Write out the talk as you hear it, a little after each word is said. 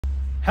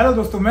Hello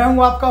दोस्तों, मैं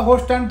हूं आपका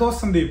होस्ट एंड दोस्त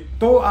संदीप।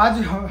 तो आज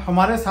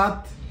हमारे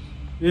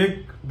साथ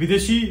एक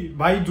विदेशी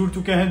भाई जुड़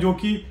चुके हैं जो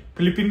कि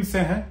फिलीपींस से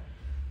हैं।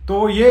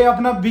 तो ये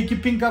अपना बी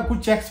कीपिंग का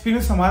कुछ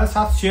एक्सपीरियंस हमारे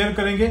साथ शेयर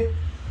करेंगे।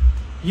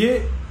 ये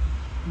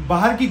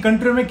बाहर की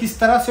कंट्री में किस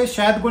तरह से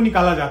शहद को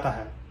निकाला जाता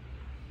है।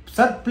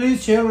 Sir, please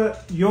share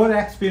your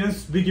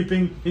experience B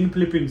keeping in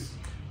Philippines.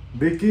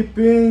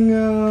 Beekeeping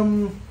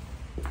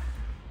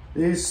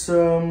is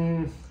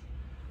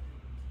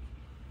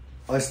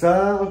I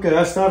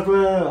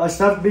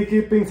start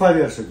beekeeping 5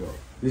 years ago.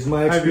 This is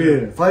my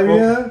experience. 5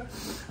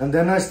 years, and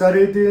then I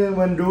studied.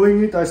 When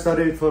doing it, I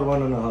studied for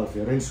 1.5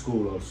 years in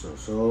school also.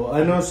 So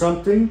I know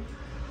something.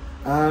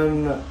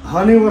 And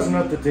honey was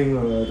not the thing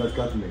that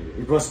got me.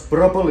 It was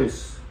propolis.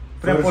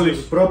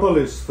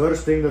 Propolis,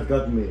 first thing that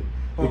got me,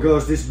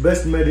 because this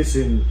best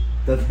medicine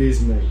that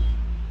bees make.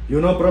 You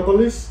know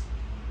propolis?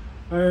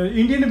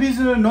 Indian bees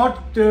not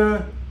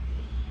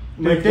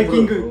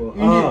taking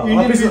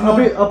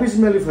Apis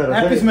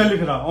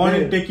mellifera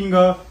only taking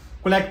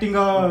collecting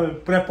a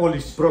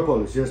propolis.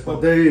 Propolis, yes,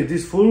 but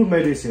this full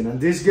medicine, and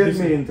this get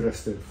me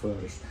interested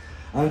first.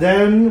 And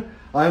then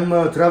I'm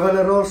a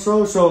traveler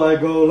also, so I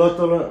go a lot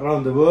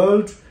around the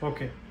world.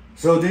 Okay.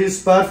 So this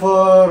is bad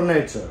for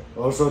nature.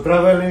 Also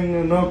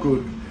traveling no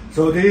good.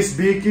 So this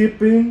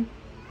beekeeping,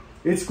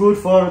 it's good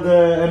for the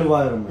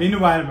environment.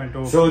 Environment.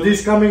 Okay. So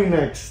this coming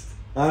next.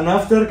 And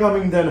after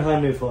coming then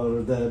honey for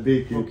the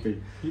beekeeping. Okay.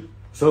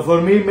 So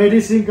for me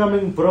medicine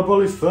coming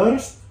propolis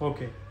first.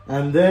 Okay.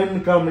 And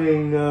then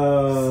coming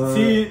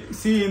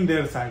see in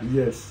their side.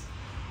 Yes.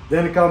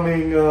 Then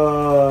coming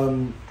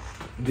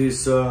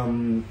this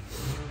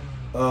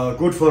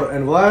good for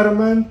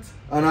environment,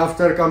 and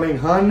after coming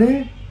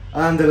honey,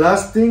 and the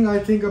last thing I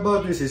think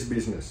about this is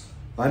business.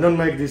 I don't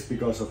make this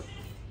because of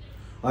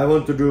I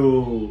want to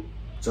do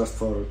just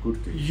for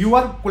good things. You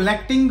are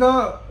collecting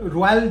a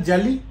royal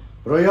jelly?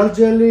 Royal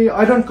jelly,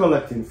 I don't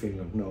collect in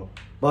Finland, no.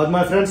 But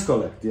my friends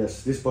collect, yes,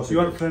 this is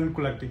possible. Your friend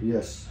collecting?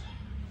 Yes.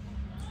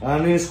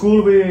 And in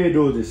school we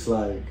do this,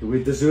 like,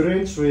 with the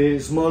syringe,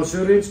 small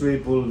syringe, we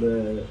pull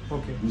the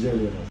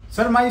jelly out.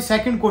 Sir, my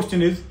second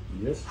question is,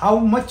 yes, how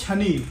much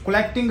honey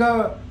collecting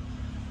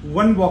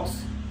one box?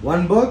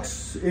 One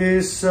box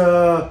is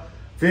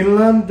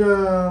Finland,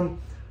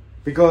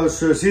 because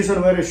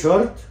season very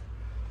short.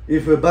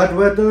 If bad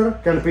weather,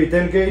 can be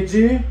 10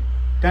 kg.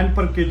 10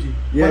 per kg?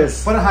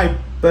 Yes. Per hive?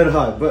 Per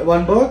hive, but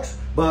one box.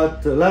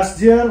 But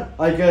last year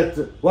I get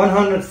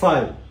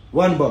 105,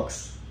 one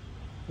box.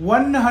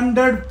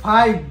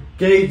 105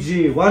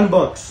 kg, one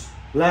box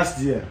last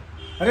year.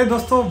 अरे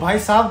दोस्तों, भाई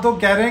साहब तो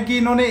कह रहे हैं कि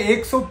इन्होंने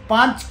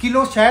 105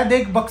 किलो शहद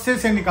एक बक्से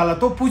से निकाला।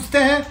 तो पूछते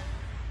हैं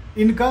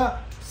इनका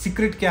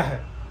सीक्रेट क्या है।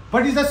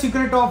 What is the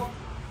secret of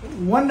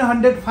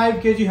 105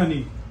 kg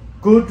honey?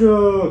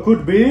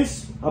 Good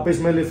bees, Apis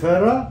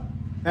mellifera.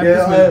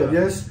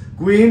 Yes.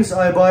 Queens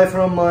I buy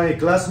from my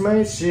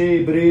classmates.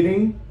 She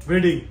breeding.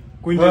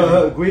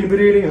 Queen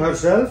breeding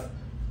herself.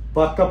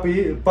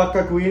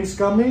 Pakka queens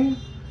coming,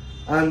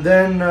 and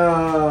then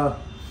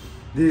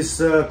this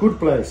good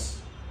place,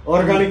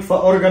 organic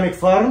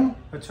farm.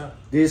 Achha.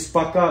 This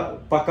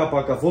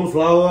pakka full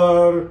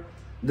flower.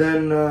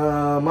 Then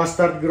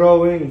mustard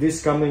growing.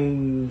 This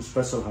coming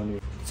special honey.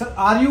 Sir,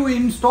 are you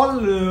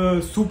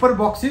install super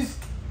boxes?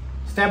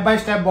 Step by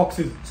step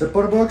boxes.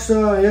 Super box,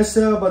 yes,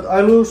 but I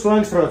use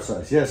Langstroth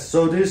size. Yes,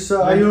 so this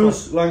I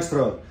use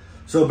Langstroth.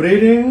 So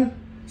breeding,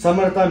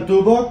 summertime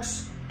 2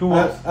 box,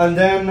 and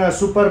then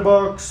super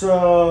box 2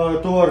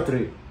 or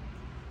 3.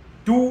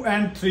 2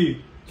 and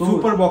 3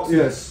 super boxes.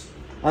 Yes,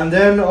 and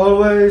then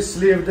always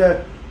leave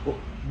the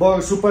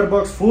super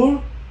box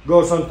full,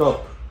 goes on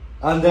top,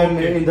 and then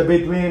in the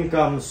between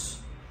comes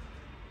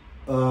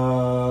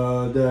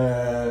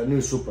the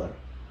new super,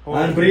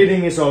 and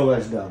breeding is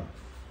always done.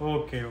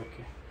 Okay.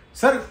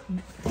 Sir,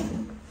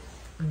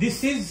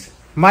 this is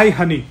my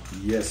honey.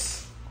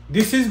 Yes.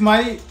 This is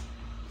my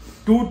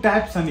 2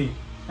 types honey.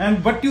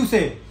 And what you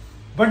say?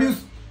 What you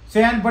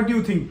say and what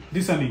you think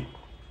this honey?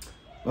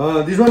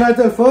 This one I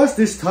tell first.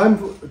 This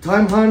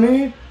thyme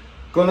honey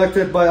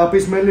collected by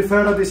Apis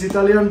mellifera, this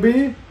Italian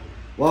bee.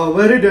 Wow,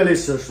 very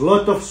delicious.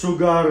 Lot of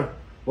sugar.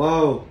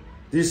 Wow,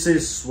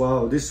 this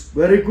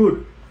very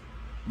good.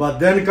 But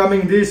then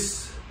coming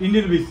this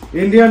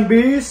Indian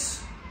bees.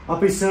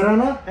 Apis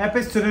cerana.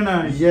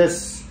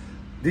 Yes,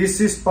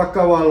 this is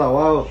pakawala.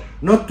 Wow,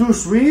 not too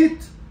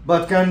sweet,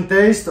 but can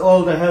taste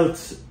all the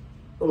health,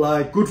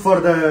 like good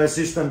for the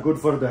system, good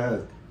for the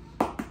health.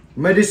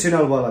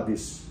 Medicinal wala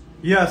this.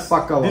 Yes,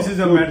 pakawala. This is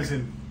a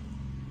medicine.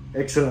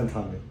 Excellent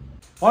honey.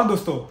 और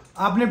दोस्तों,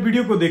 आपने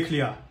video को देख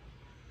लिया।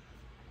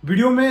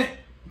 Video में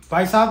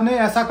भाई साहब ने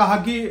ऐसा कहा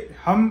कि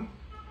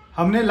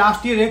हमने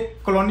लास्ट ईयर एक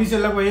कॉलोनी से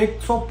लगभग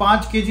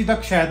 105 kg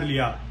तक शहद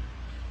लिया,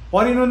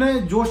 और इन्होंने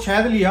जो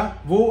शहद लिया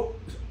वो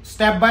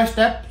स्टेप बाय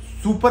स्टेप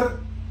सुपर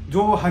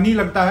जो हनी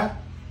लगता है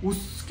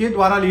उसके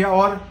द्वारा लिया।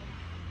 और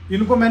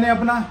इनको मैंने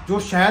अपना जो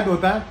शहद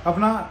होता है,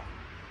 अपना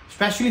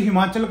स्पेशली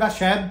हिमाचल का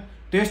शहद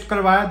टेस्ट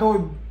करवाया,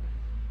 तो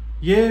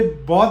ये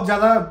बहुत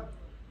ज़्यादा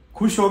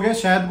खुश हो गए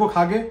शहद को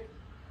खा के।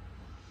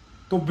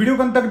 तो वीडियो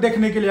को अंत तक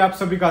देखने के लिए आप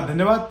सभी का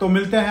धन्यवाद। तो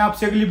मिलते हैं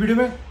आपसे अगली वीडियो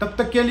में, तब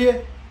तक के लिए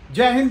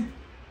जय हिंद,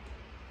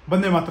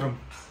 वंदे मातरम,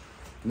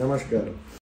 नमस्कार।